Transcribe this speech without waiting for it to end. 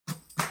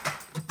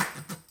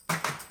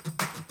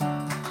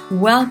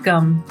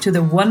Welcome to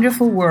the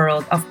wonderful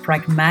world of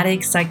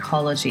pragmatic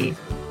psychology.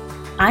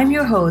 I'm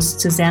your host,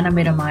 Susanna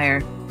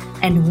Mittermeier,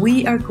 and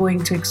we are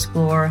going to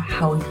explore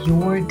how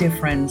your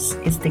difference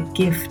is the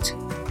gift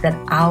that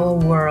our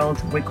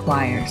world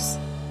requires.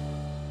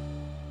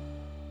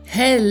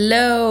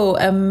 Hello,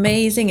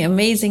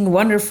 amazing,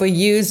 wonderful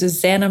you,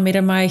 Susanna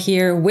Mittermeier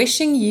here,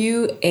 wishing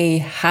you a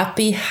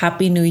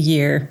happy new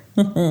year.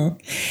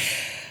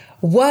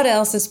 What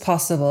else is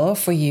possible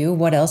for you?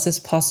 What else is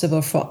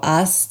possible for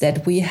us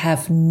that we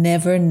have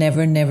never,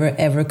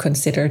 ever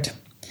considered?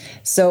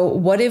 So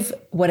what if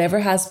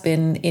whatever has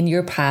been in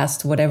your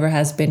past, whatever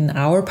has been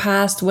our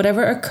past,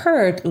 whatever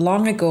occurred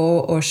long ago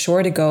or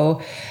short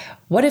ago,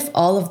 what if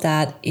all of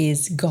that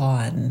is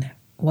gone?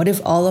 What if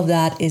all of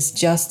that is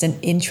just an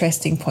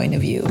interesting point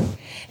of view?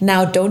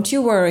 Now, don't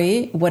you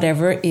worry,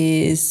 whatever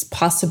is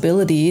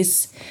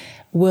possibilities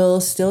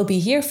will still be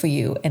here for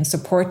you and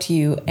support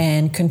you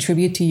and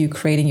contribute to you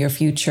creating your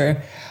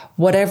future.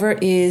 Whatever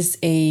is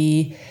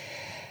a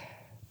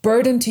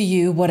burden to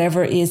you,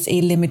 whatever is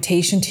a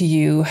limitation to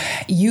you,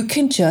 you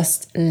can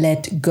just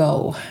let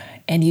go.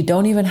 And you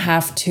don't even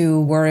have to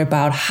worry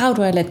about how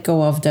do I let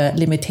go of the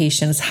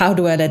limitations? How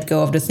do I let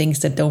go of the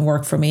things that don't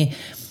work for me?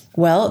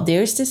 Well,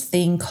 there's this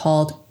thing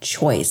called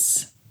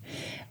choice.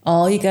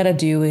 All you got to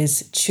do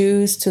is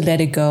choose to let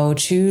it go,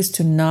 choose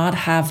to not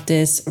have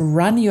this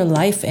run your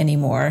life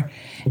anymore,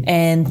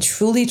 and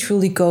truly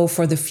go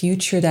for the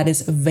future that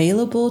is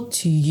available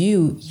to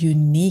you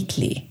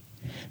uniquely.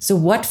 So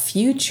what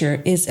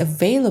future is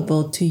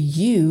available to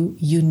you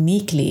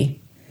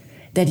uniquely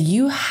that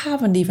you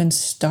haven't even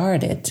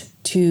started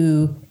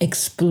to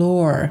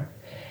explore,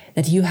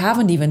 that you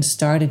haven't even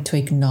started to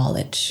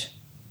acknowledge?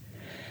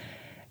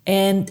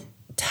 And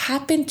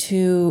tap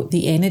into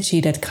the energy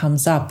that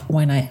comes up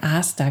when I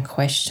ask that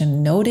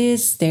question.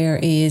 Notice there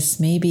is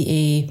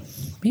maybe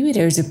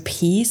there's a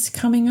peace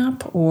coming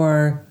up,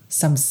 or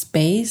some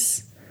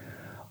space,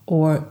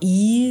 or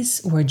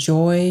ease, or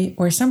joy,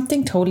 or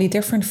something totally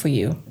different for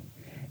you.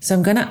 So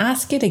I'm going to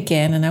ask it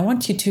again, and I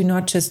want you to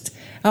not just,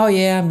 oh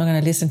yeah, I'm not going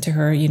to listen to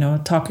her,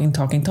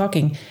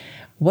 talking.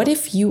 What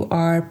if you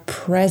are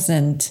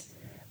present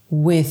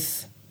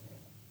with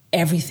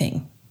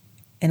everything?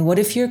 And what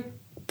if you're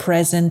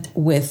present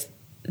with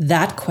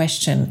that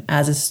question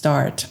as a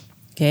start?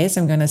 Okay, so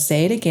I'm going to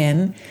say it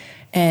again.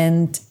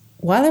 And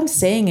while I'm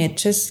saying it,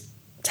 just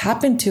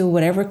tap into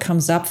whatever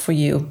comes up for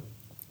you.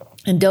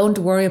 And don't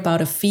worry about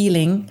a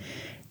feeling,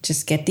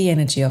 just get the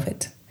energy of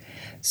it.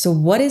 So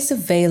what is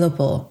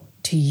available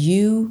to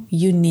you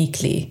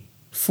uniquely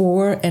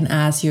for and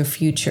as your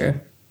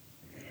future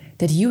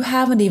that you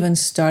haven't even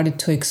started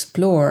to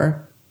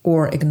explore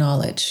or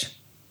acknowledge?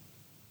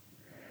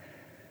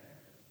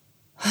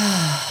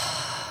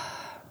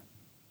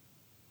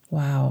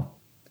 Wow.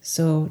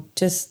 So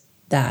just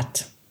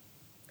that.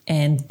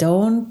 And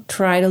don't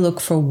try to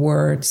look for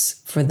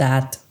words for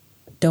that.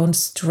 Don't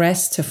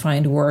stress to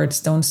find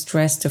words. Don't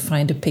stress to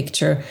find a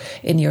picture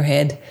in your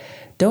head.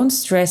 Don't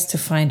stress to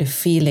find a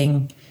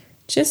feeling.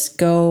 Just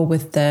go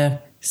with the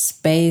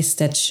space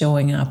that's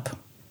showing up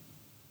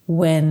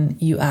when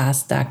you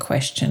ask that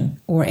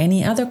question or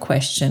any other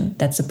question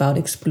that's about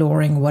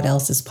exploring what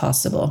else is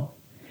possible.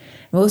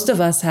 Most of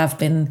us have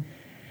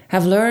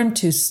learned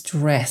to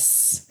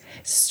stress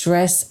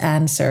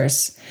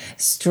answers,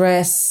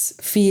 stress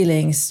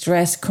feelings,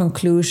 stress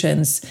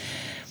conclusions,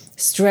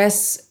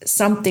 stress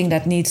something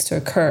that needs to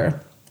occur.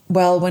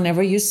 Well,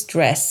 whenever you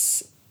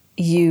stress,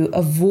 you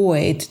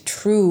avoid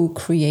true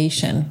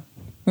creation.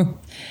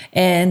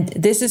 And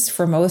this is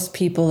for most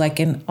people like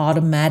an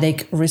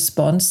automatic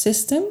response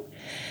system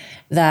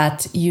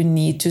that you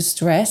need to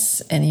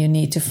stress and you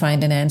need to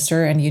find an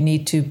answer and you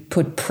need to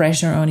put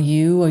pressure on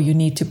you, or you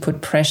need to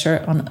put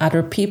pressure on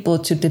other people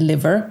to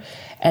deliver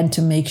and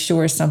to make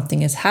sure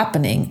something is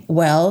happening.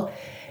 Well,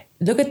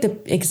 look at the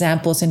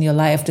examples in your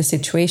life, the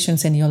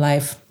situations in your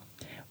life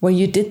where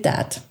you did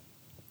that.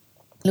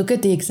 Look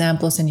at the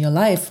examples in your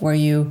life where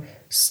you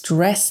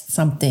stressed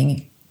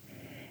something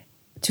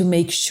to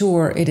make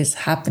sure it is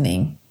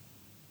happening.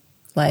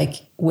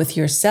 Like with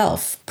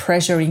yourself,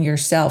 pressuring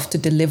yourself to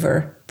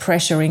deliver,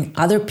 pressuring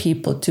other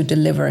people to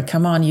deliver.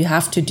 Come on, you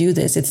have to do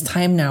this. It's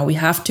time now. We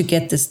have to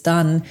get this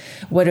done,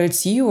 whether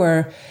it's you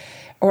or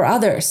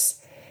others.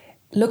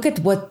 Look at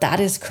what that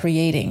is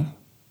creating.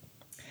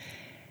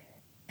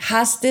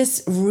 Has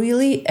this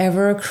really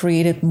ever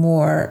created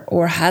more,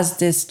 or has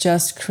this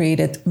just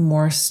created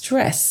more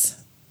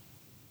stress?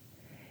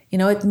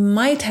 It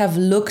might have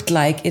looked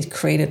like it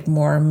created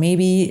more.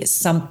 Maybe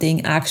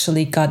something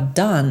actually got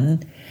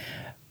done,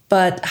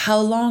 but how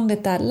long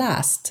did that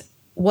last?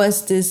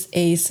 Was this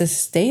a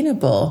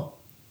sustainable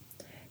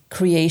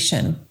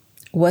creation?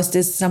 Was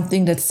this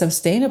something that's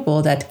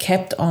sustainable, that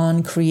kept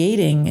on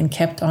creating and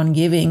kept on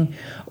giving?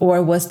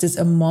 Or was this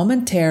a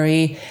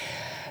momentary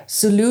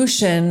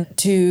solution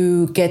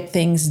to get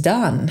things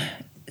done?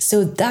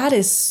 So that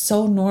is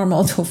so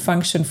normal to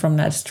function from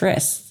that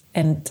stress.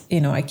 And,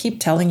 I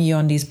keep telling you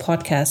on these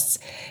podcasts,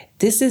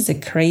 this is a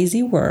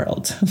crazy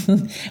world.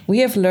 We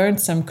have learned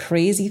some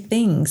crazy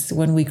things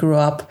when we grew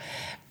up.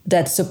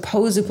 that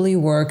supposedly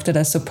work, that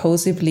are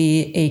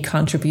supposedly a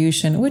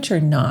contribution, which are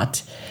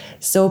not.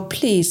 So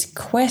please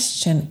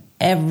question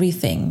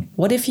everything.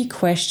 What if you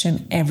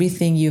question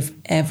everything you've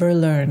ever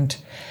learned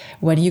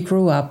when you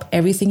grew up,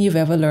 everything you've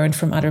ever learned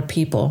from other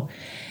people,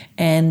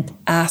 and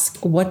ask,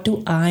 what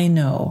do I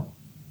know?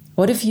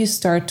 What if you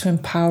start to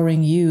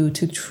empowering you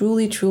to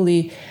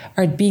truly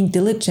are being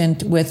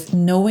diligent with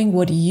knowing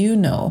what you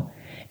know?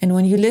 And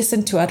when you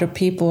listen to other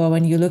people, or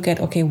when you look at,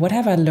 okay, what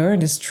have I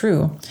learned is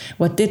true?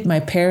 What did my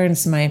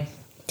parents, my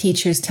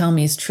teachers tell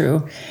me is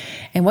true?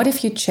 And what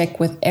if you check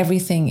with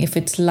everything? If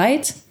it's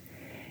light,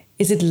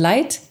 is it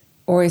light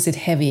or is it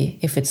heavy?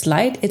 If it's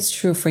light, it's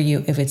true for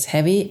you. If it's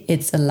heavy,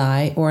 it's a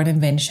lie or an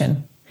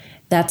invention.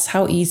 That's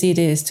how easy it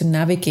is to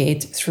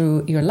navigate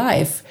through your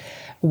life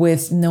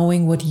with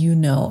knowing what you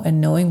know and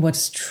knowing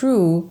what's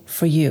true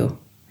for you.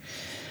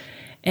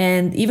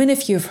 And even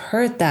if you've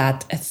heard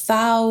that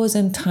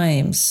 1,000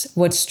 times,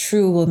 what's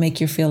true will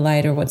make you feel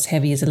light or what's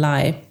heavy is a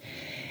lie.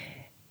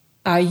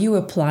 Are you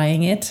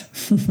applying it?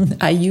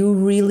 Are you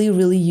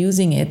really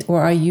using it?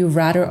 Or are you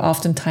rather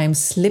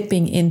oftentimes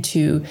slipping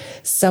into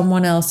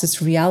someone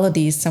else's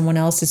reality, someone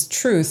else's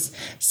truth,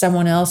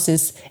 someone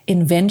else's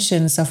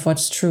inventions of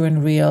what's true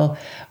and real,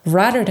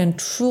 rather than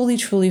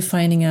truly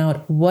finding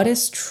out what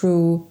is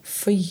true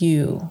for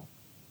you?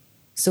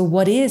 So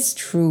what is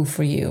true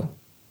for you?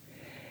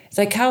 It's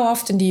like, how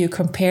often do you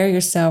compare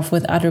yourself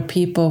with other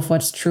people of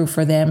what's true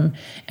for them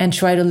and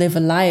try to live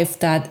a life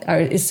that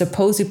is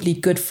supposedly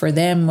good for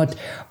them,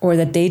 or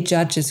that they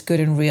judge as good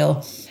and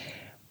real?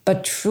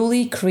 But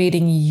truly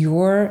creating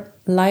your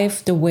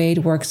life the way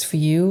it works for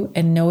you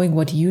and knowing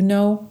what you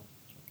know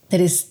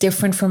that is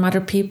different from other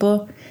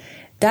people,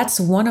 that's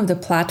one of the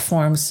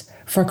platforms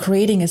for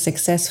creating a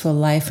successful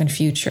life and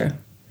future.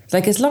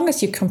 Like, as long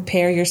as you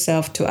compare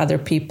yourself to other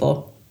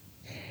people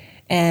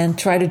and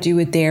try to do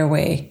it their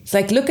way. It's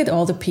like, look at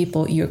all the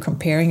people you're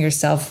comparing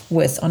yourself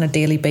with on a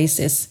daily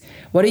basis.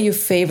 What are your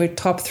favorite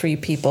top 3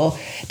 people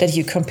that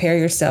you compare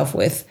yourself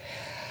with?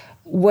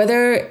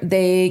 Whether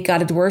they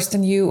got it worse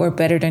than you or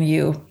better than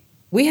you.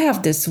 We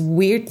have this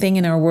weird thing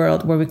in our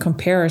world where we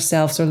compare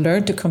ourselves or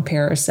learn to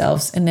compare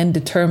ourselves and then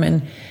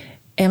determine,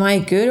 am I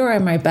good or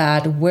am I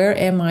bad? Where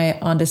am I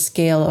on the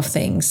scale of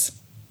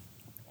things?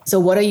 So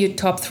what are your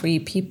top 3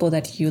 people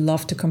that you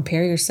love to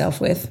compare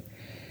yourself with?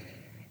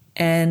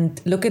 And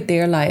look at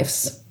their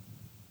lives.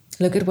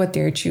 Look at what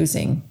they're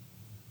choosing.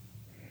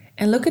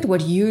 And look at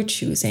what you're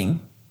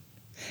choosing.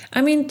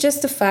 I mean,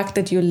 just the fact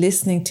that you're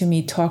listening to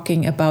me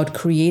talking about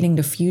creating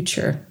the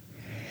future.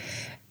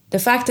 The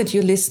fact that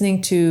you're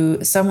listening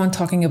to someone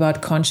talking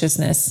about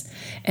consciousness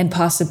and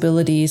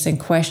possibilities and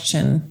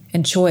question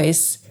and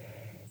choice.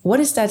 What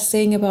is that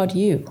saying about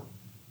you?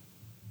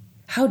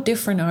 How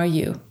different are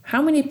you?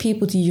 How many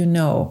people do you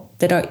know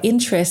that are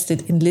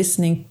interested in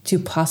listening to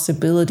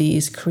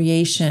possibilities,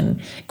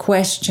 creation,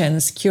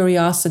 questions,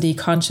 curiosity,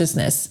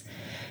 consciousness,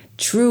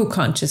 true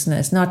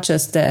consciousness, not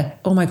just the,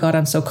 oh my God,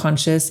 I'm so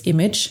conscious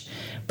image,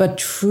 but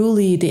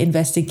truly the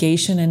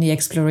investigation and the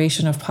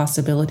exploration of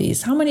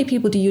possibilities? How many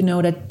people do you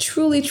know that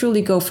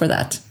truly go for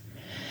that?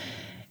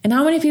 And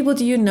how many people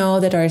do you know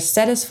that are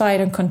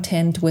satisfied and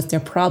content with their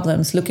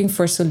problems, looking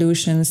for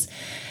solutions,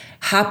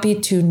 happy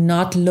to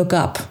not look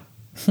up?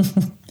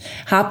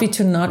 Happy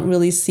to not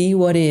really see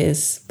what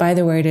is. By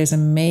the way, there's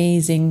an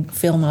amazing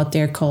film out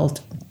there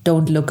called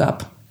Don't Look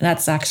Up.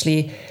 That's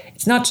actually,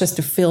 it's not just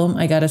a film,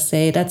 I gotta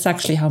say, that's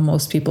actually how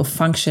most people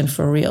function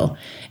for real.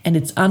 And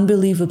it's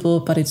unbelievable,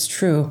 but it's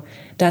true.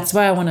 That's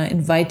why I want to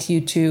invite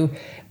you to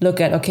look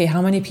at, okay,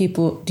 how many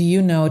people do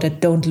you know that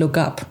don't look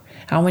up?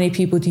 How many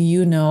people do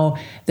you know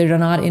that are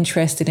not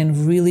interested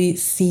in really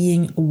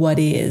seeing what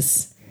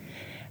is?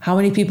 How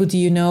many people do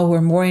you know who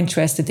are more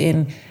interested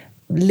in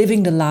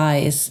living the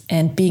lies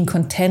and being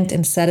content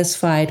and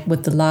satisfied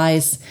with the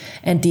lies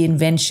and the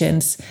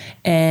inventions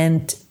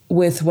and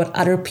with what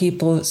other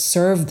people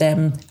serve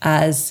them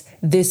as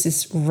this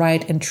is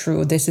right and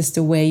true. This is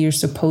the way you're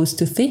supposed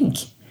to think.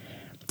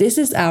 This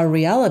is our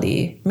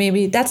reality.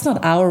 Maybe that's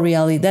not our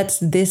reality. That's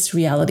this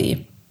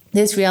reality.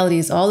 This reality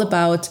is all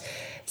about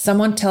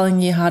someone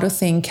telling you how to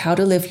think, how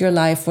to live your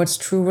life, what's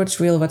true,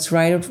 what's real, what's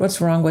right, what's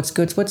wrong, what's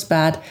good, what's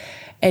bad.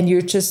 And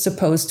you're just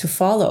supposed to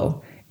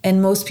follow. And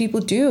most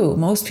people do.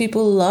 Most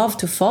people love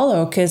to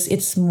follow because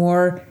it's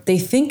more, they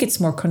think it's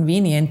more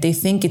convenient. They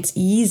think it's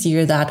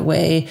easier that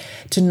way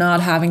to not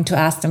having to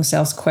ask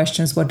themselves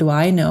questions. What do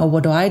I know?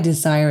 What do I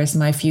desire as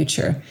my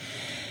future?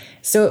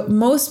 So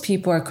most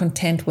people are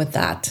content with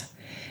that.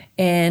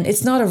 And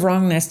it's not a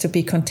wrongness to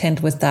be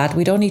content with that.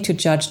 We don't need to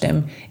judge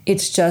them.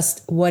 It's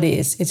just what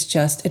is. It's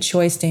just a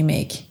choice they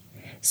make.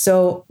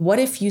 So what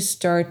if you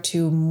start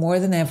to more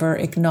than ever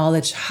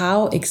acknowledge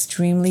how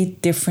extremely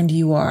different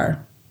you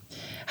are?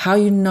 How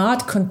you're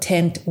not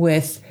content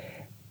with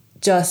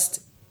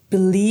just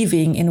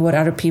believing in what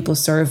other people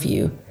serve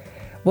you.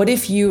 What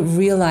if you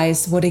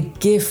realize what a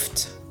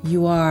gift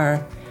you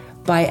are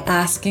by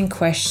asking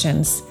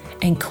questions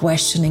and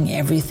questioning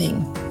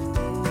everything?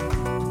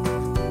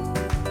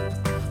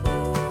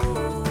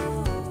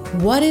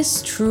 What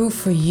is true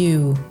for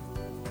you?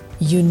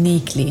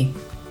 uniquely.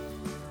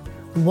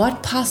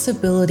 What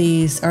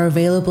possibilities are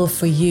available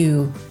for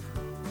you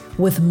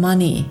with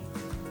money,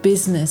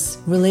 business,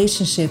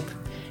 relationship,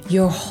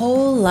 your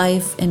whole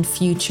life and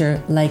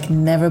future like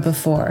never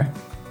before?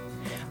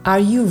 Are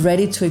you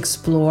ready to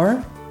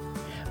explore?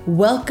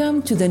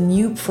 Welcome to the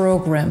new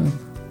program,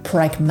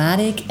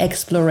 Pragmatic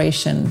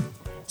Exploration,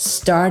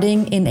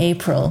 starting in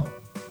April.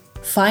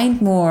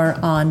 Find more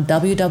on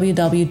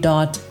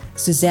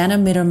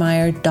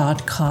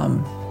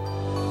www.susannahmittermeier.com.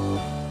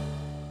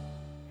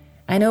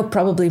 I know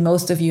probably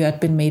most of you had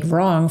been made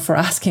wrong for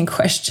asking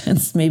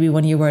questions. Maybe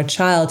when you were a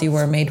child, you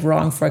were made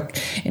wrong for,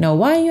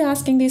 why are you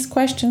asking these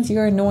questions?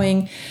 You're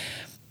annoying.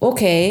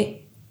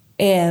 Okay,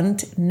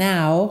 and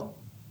now,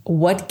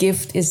 what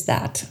gift is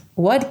that?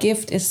 What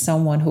gift is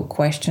someone who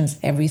questions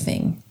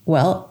everything?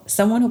 Well,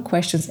 someone who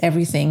questions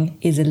everything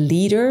is a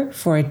leader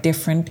for a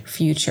different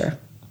future.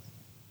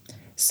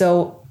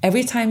 So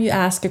every time you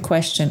ask a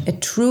question, a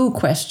true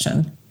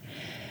question,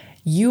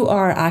 you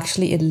are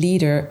actually a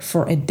leader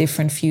for a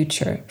different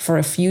future, for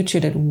a future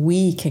that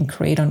we can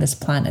create on this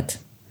planet.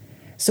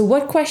 So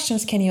what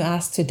questions can you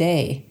ask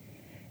today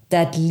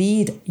that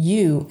lead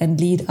you and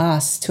lead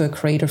us to a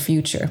greater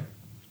future?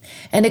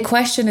 And a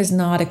question is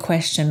not a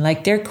question.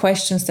 Like, there are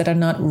questions that are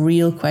not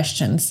real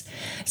questions.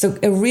 So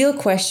a real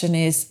question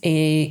is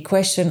a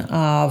question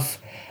of,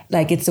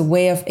 like, it's a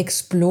way of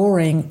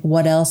exploring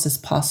what else is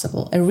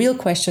possible. A real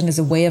question is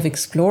a way of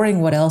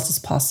exploring what else is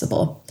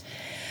possible.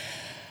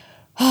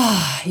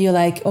 You're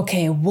like,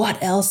 okay, what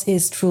else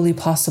is truly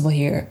possible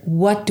here?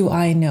 What do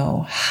I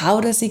know? How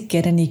does it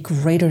get any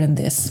greater than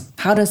this?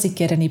 How does it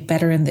get any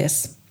better than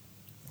this?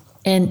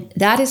 And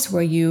that is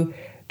where you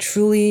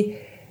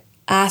truly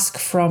ask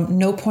from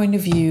no point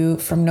of view,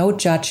 from no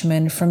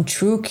judgment, from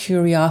true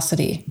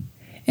curiosity.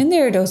 And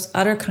there are those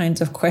other kinds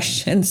of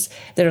questions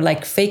that are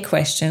like fake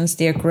questions.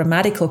 They're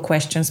grammatical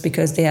questions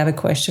because they have a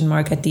question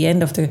mark at the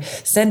end of the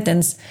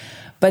sentence,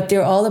 but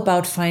they're all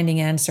about finding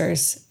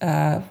answers.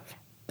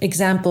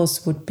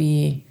 Examples would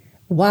be,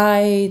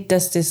 why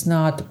does this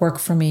not work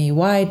for me?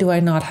 Why do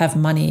I not have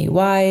money?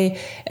 Why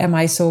am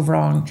I so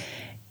wrong?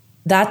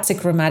 That's a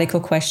grammatical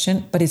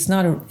question, but it's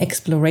not an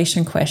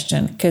exploration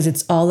question, because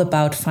it's all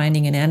about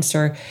finding an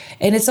answer.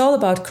 And it's all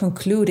about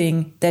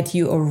concluding that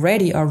you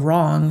already are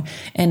wrong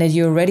and that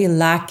you're already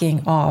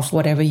lacking of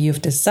whatever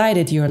you've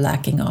decided you're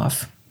lacking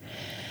of.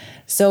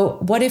 So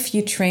what if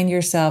you train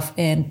yourself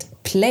and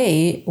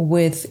play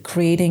with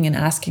creating and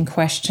asking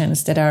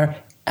questions that are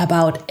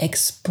about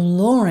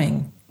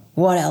exploring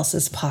what else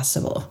is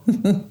possible?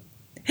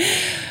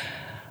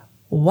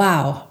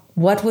 Wow,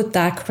 what would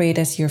that create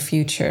as your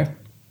future?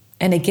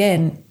 And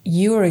again,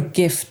 you are a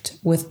gift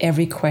with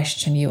every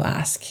question you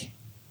ask.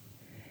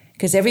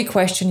 Because every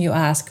question you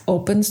ask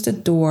opens the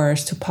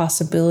doors to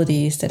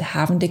possibilities that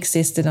haven't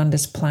existed on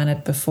this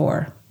planet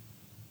before.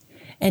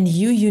 And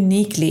you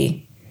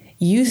uniquely,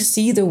 you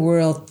see the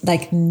world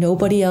like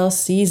nobody else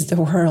sees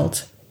the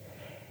world.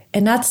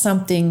 And that's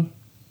something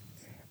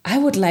I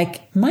would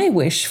like. My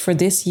wish for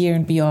this year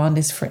and beyond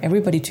is for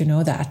everybody to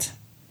know that.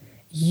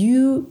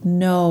 You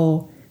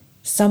know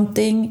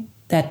something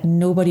that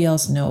nobody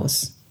else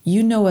knows.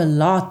 You know a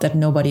lot that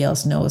nobody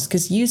else knows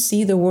because you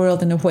see the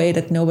world in a way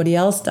that nobody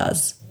else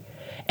does.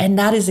 And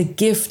that is a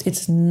gift.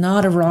 It's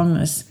not a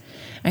wrongness.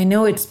 I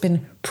know it's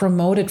been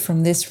promoted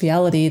from this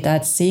reality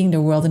that seeing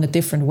the world in a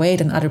different way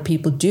than other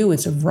people do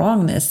is a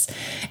wrongness.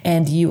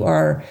 And you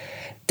are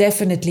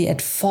definitely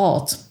at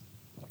fault.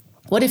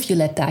 What if you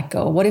let that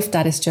go? What if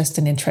that is just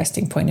an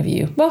interesting point of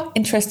view? Well,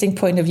 interesting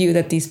point of view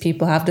that these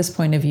people have this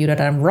point of view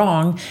that I'm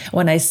wrong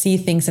when I see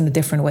things in a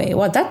different way.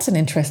 Well, that's an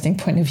interesting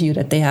point of view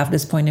that they have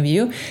this point of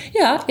view.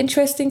 Yeah,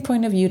 interesting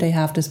point of view, they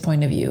have this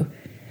point of view.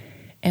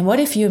 And what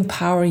if you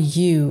empower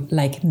you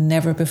like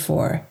never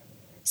before?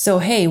 So,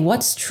 hey,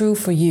 what's true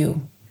for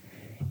you?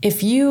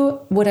 If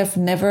you would have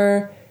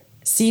never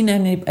seen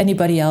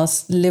anybody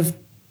else live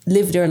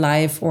their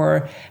life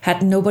or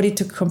had nobody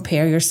to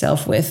compare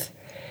yourself with,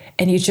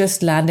 and you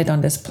just landed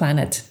on this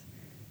planet,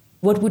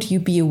 what would you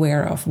be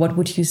aware of? What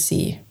would you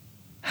see?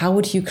 How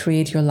would you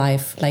create your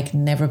life like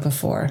never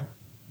before?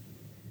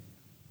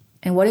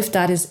 And what if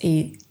that is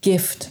a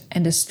gift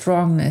and a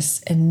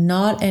strongness and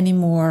not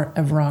anymore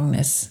a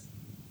wrongness?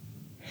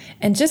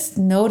 And just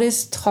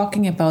notice,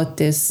 talking about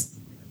this,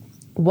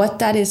 what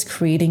that is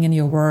creating in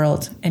your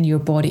world and your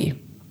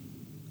body.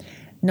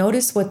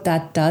 Notice what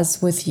that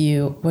does with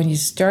you when you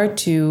start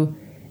to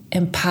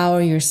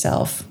empower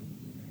yourself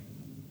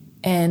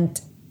and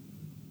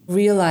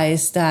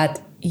realize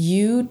that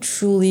you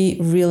truly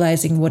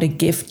realizing what a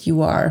gift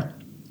you are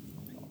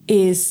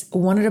is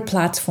one of the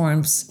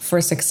platforms for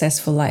a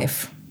successful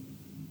life.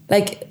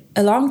 Like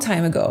a long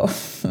time ago,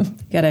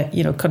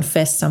 gotta,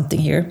 confess something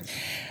here.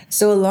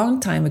 So a long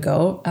time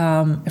ago,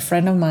 a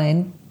friend of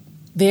mine,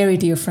 very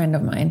dear friend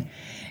of mine,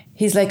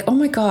 he's like, oh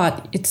my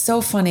God, it's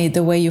so funny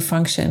the way you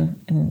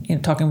function,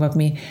 and talking about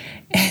me.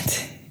 And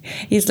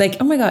he's like,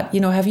 oh my God,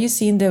 have you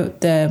seen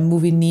the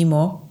movie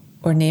Nemo?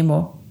 Or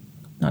Nemo,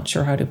 not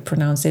sure how to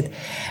pronounce it.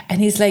 And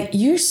he's like,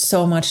 you're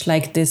so much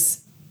like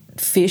this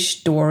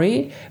fish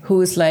Dory,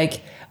 who is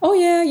like, oh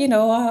yeah,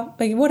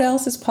 like what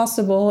else is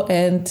possible?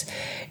 And,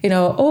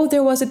 oh,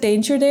 there was a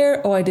danger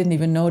there. Oh, I didn't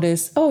even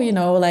notice. Oh,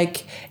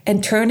 like,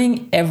 and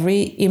turning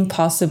every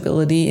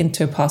impossibility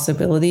into a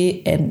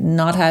possibility and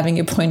not having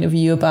a point of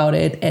view about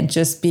it and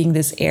just being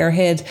this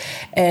airhead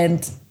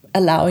and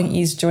allowing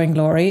ease, joy, and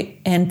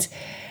glory. And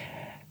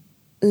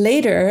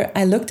later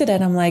I looked at it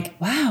and I'm like,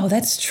 wow,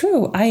 that's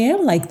true. I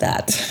am like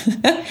that.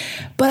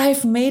 But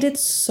I've made it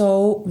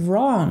so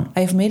wrong.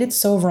 I've made it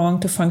so wrong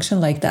to function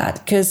like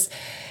that because,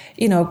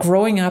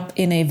 growing up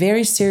in a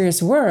very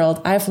serious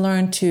world, I've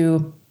learned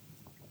the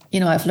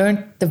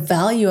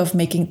value of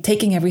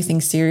taking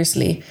everything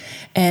seriously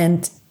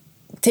and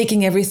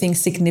taking everything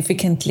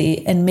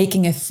significantly and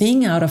making a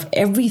thing out of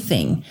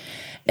everything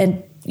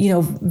and,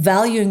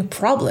 valuing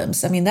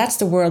problems. I mean, that's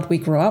the world we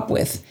grew up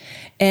with.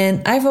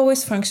 And I've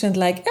always functioned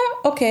like,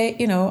 okay,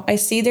 I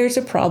see there's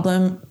a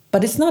problem,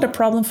 but it's not a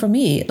problem for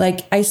me.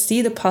 Like I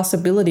see the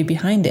possibility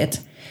behind it.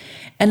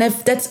 And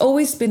that's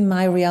always been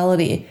my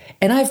reality.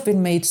 And I've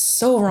been made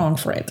so wrong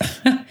for it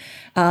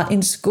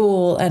in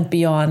school and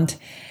beyond,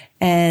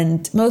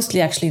 and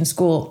mostly actually in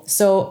school.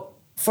 So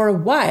for a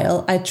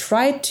while, I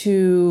tried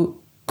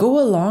to go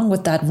along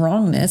with that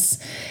wrongness.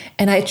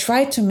 And I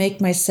tried to make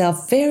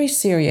myself very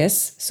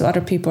serious so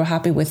other people are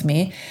happy with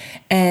me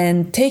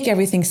and take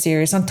everything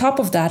serious. On top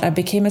of that, I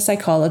became a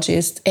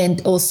psychologist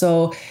and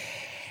also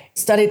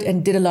studied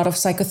and did a lot of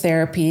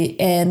psychotherapy.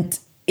 And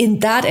in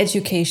that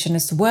education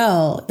as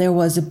well, there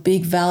was a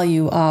big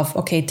value of,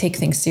 okay, take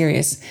things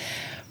serious.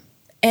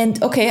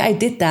 And okay, I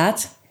did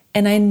that.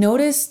 And I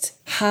noticed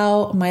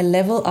how my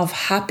level of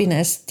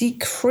happiness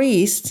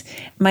decreased,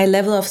 my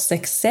level of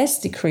success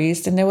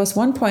decreased. And there was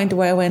one point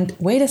where I went,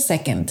 wait a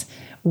second,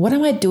 what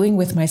am I doing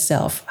with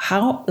myself?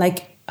 How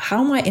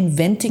am I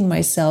inventing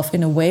myself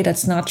in a way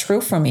that's not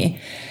true for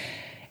me?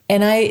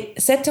 And I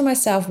said to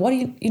myself,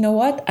 you know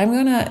what? I'm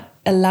going to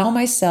allow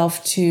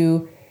myself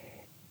to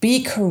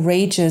be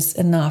courageous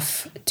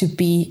enough to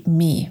be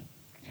me,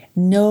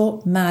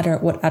 no matter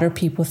what other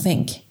people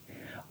think.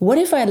 What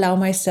if I allow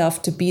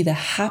myself to be the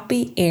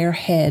happy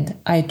airhead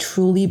I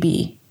truly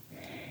be?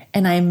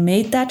 And I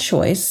made that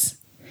choice.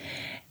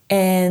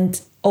 And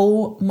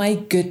oh my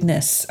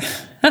goodness,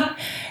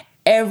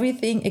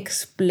 everything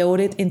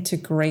exploded into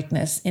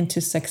greatness,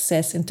 into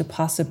success, into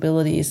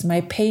possibilities.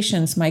 My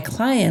patients, my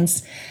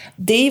clients,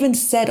 they even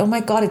said, oh my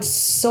God, it's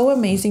so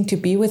amazing to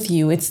be with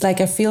you. It's like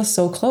I feel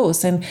so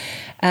close.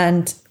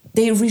 And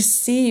they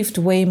received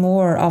way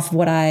more of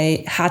what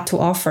I had to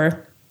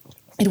offer.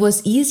 It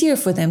was easier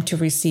for them to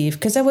receive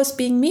because I was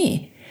being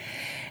me.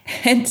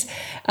 And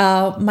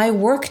my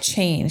work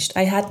changed.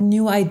 I had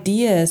new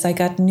ideas. I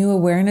got new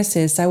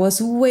awarenesses. I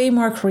was way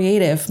more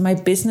creative. My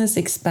business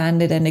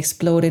expanded and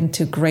exploded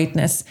into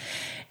greatness.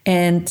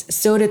 And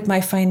so did my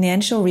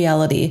financial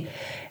reality.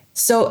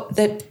 So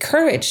the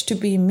courage to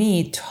be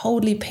me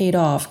totally paid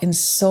off in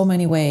so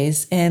many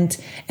ways. And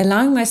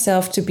allowing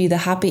myself to be the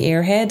happy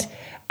airhead,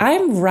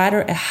 I'm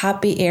rather a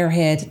happy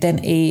airhead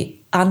than a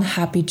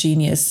unhappy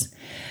genius.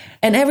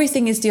 And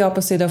everything is the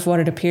opposite of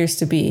what it appears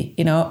to be.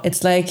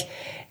 It's like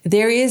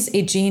there is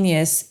a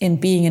genius in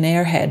being an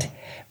airhead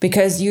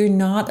because you're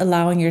not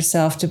allowing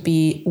yourself to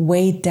be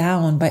weighed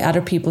down by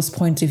other people's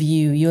point of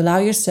view. You allow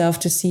yourself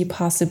to see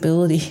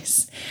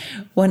possibilities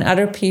when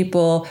other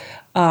people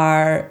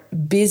are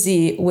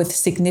busy with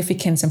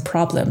significance and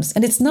problems.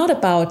 And it's not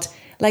about,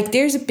 like,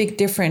 there's a big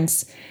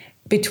difference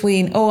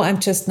between, oh,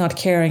 I'm just not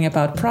caring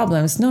about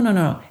problems.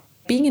 No.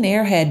 Being an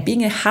airhead,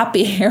 being a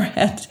happy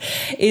airhead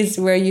is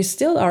where you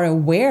still are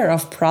aware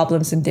of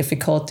problems and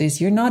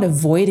difficulties. You're not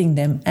avoiding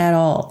them at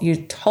all. You're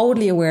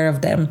totally aware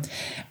of them,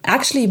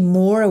 actually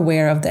more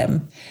aware of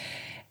them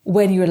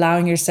when you're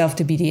allowing yourself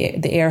to be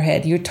the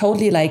airhead. You're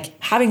totally like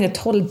having a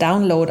total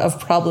download of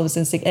problems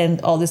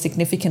and all the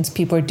significance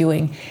people are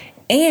doing.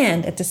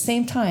 And at the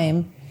same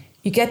time,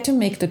 you get to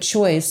make the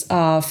choice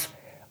of,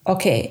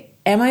 okay,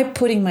 am I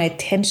putting my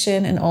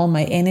attention and all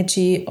my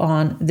energy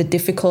on the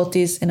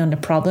difficulties and on the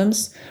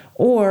problems?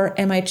 Or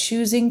am I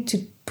choosing to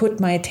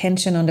put my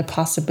attention on the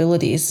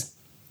possibilities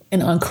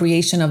and on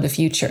creation of the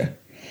future?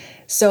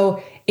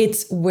 So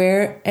it's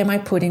where am I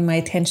putting my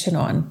attention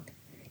on?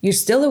 You're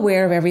still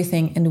aware of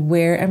everything. And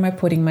where am I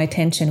putting my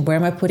attention? Where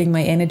am I putting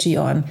my energy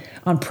on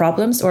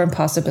problems or on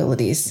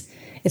possibilities?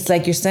 It's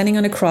like you're standing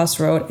on a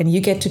crossroad and you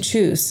get to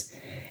choose.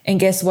 And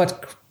guess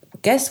what?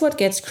 Guess what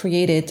gets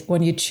created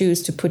when you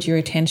choose to put your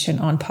attention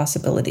on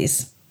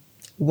possibilities?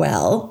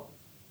 Well,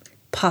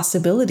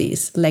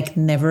 possibilities like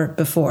never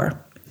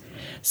before.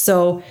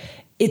 So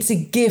it's a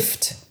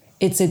gift.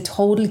 It's a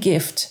total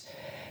gift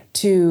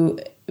to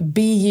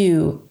be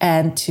you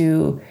and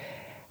to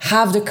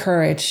have the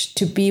courage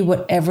to be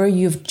whatever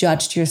you've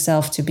judged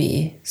yourself to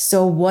be.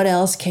 So what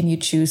else can you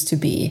choose to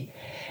be?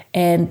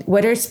 And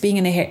whether it's being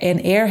an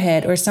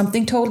airhead or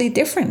something totally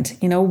different,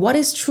 what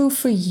is true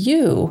for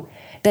you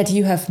that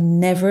you have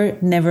never,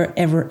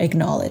 ever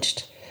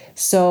acknowledged?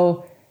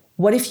 So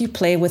what if you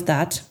play with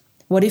that?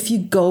 What if you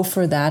go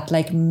for that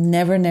like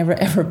never,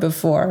 ever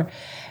before?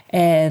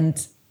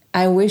 And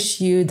I wish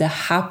you the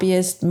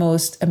happiest,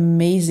 most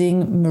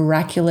amazing,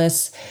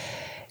 miraculous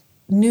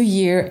new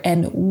year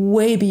and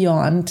way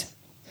beyond.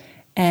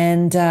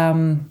 And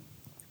I'm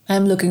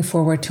looking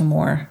forward to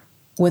more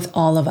with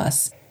all of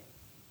us.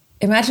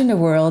 Imagine the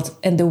world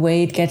and the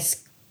way it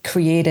gets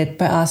created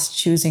by us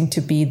choosing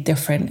to be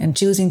different and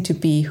choosing to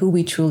be who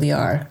we truly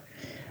are.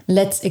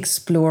 Let's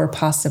explore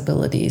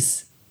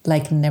possibilities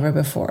like never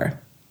before.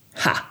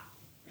 Ha!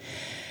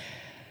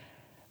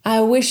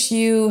 I wish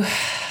you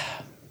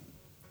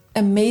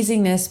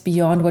amazingness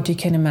beyond what you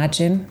can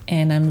imagine,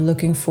 and I'm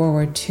looking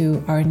forward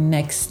to our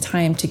next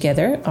time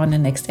together on the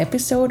next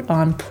episode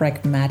on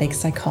pragmatic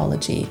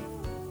psychology.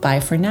 Bye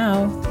for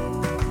now.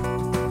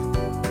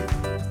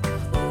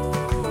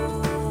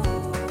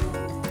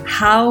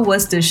 How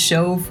was the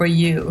show for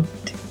you?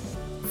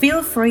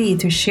 Feel free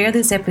to share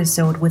this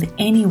episode with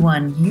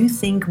anyone you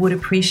think would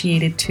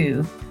appreciate it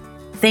too.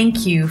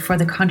 Thank you for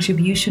the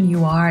contribution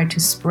you are to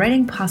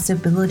spreading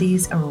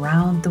possibilities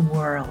around the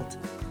world.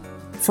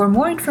 For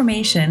more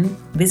information,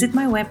 visit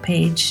my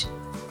webpage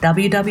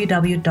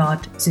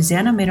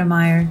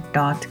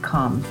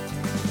www.susannemittermeier.com.